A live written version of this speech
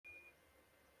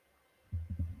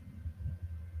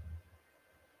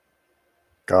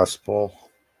Gospel,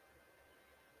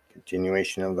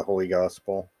 continuation of the Holy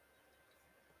Gospel,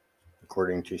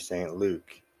 according to St.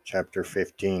 Luke, chapter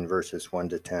 15, verses 1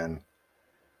 to 10.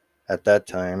 At that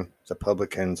time, the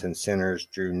publicans and sinners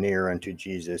drew near unto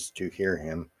Jesus to hear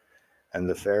him, and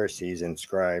the Pharisees and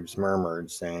scribes murmured,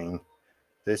 saying,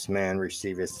 This man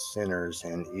receiveth sinners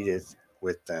and eateth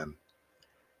with them.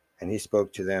 And he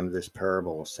spoke to them this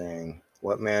parable, saying,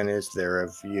 What man is there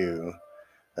of you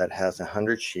that hath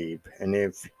 100 sheep, and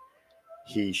if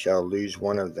he shall lose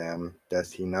one of them,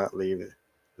 doth he not leave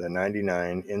the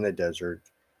 99 in the desert,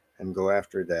 and go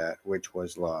after that which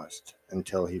was lost,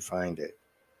 until he find it?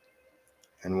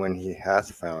 And when he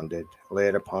hath found it, lay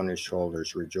it upon his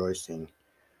shoulders, rejoicing.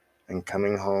 And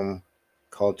coming home,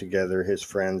 called together his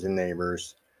friends and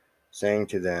neighbors, saying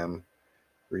to them,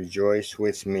 Rejoice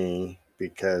with me,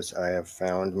 because I have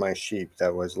found my sheep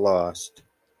that was lost.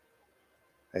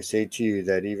 I say to you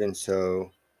that even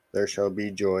so there shall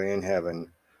be joy in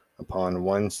heaven upon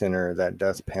one sinner that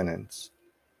doth penance,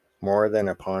 more than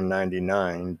upon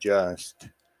 99 just,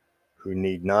 who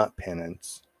need not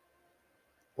penance.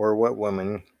 Or what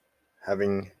woman,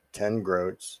 having 10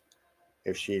 groats,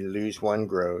 if she lose one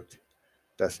groat,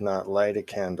 doth not light a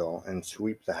candle, and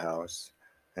sweep the house,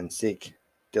 and seek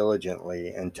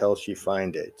diligently until she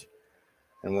find it?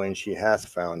 And when she hath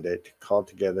found it, call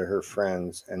together her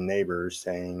friends and neighbors,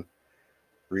 saying,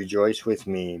 Rejoice with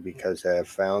me, because I have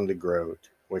found the groat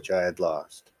which I had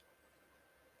lost.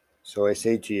 So I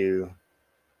say to you,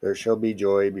 there shall be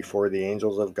joy before the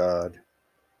angels of God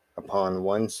upon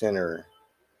one sinner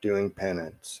doing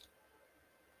penance,